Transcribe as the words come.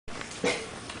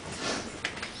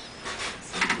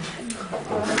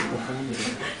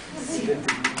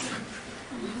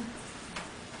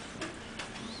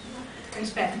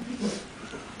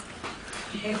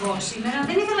σήμερα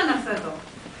δεν ήθελα να έρθω εδώ,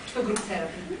 στο group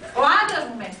therapy. Ο άντρας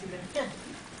μου με έστειλε.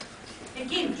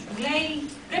 Εκείνος μου λέει,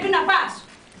 πρέπει να πας.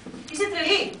 Είσαι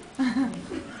τρελή.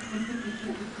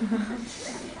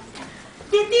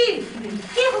 Γιατί,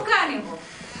 τι έχω κάνει εγώ.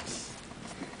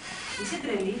 Είσαι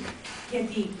τρελή,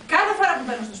 γιατί κάθε φορά που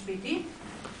μπαίνω στο σπίτι,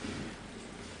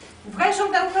 μου βγάζεις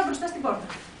όλα τα ρούχα μπροστά στην πόρτα.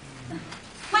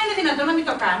 Μα είναι δυνατόν να μην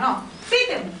το κάνω.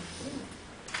 Πείτε μου.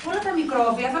 Όλα τα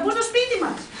μικρόβια θα μπουν στο σπίτι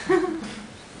μας.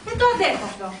 Δεν το αντέχω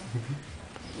αυτό.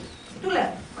 Του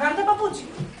λέω, βγάλω τα παπούτσια.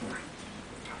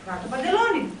 Βγάλω το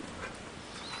παντελόνι.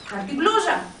 Βγάλω την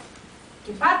μπλούζα.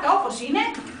 Και πάτα όπως είναι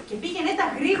και πήγαινε τα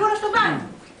γρήγορα στο μπάνιο.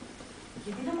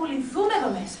 Γιατί θα μολυνθούμε εδώ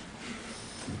μέσα.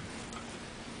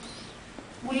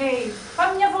 Μου λέει,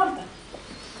 πάμε μια βόλτα.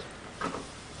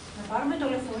 Να πάρουμε το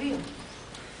λεωφορείο.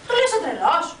 Του λέω, είσαι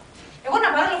τρελός. Εγώ να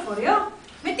πάρω λεωφορείο,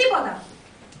 με τίποτα.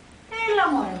 Έλα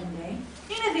μωρέ, μου λέει,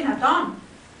 είναι δυνατόν.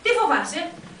 Τι φοβάσαι,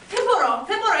 δεν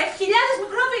μπορώ, έχει χιλιάδες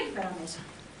μικρόβια εκεί πέρα μέσα.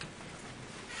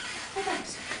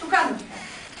 Εντάξει, του κάνω και κάτι.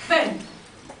 Παίρνω.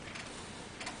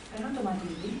 Παίρνω το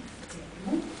μαντίλι, τσέπη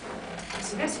μου, και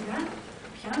σιγά σιγά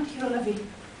πιάνω τη χειρολαβή.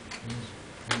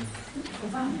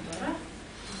 Φοβάμαι τώρα,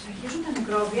 θα αρχίσουν τα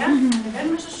μικρόβια να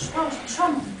ανεβαίνουν μέσα στο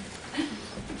σώμα μου.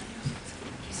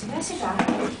 Και σιγά σιγά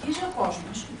αρχίζει ο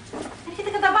κόσμος να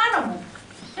έρχεται κατά πάνω μου.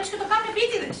 Λες και το κάνουν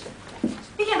επίτηδες.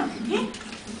 Πηγαίνω πιο εκεί,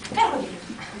 έρχονται κι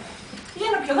αυτοί.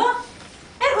 Πηγαίνω πιο εδώ,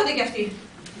 έρχονται κι αυτοί.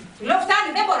 Του λέω, φτάνει,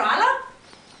 δεν μπορώ άλλο.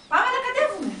 Πάμε να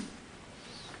κατέβουμε.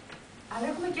 Αλλά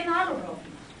έχουμε και ένα άλλο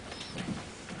πρόβλημα.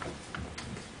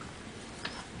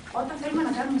 Όταν θέλουμε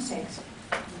να κάνουμε σεξ,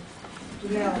 του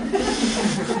λέω,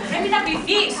 πρέπει να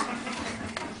πληθείς.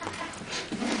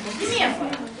 Όχι μία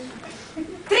φορά.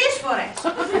 3 φορές.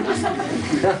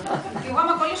 Και εγώ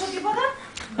άμα κολλήσω τίποτα.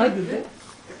 Άντε δε.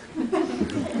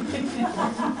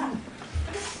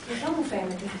 Και εδώ μου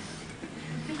φαίνεται.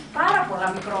 Πάρα πολλά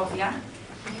μικρόβια.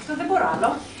 Γι' αυτό δεν μπορώ άλλο.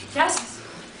 Γεια σας.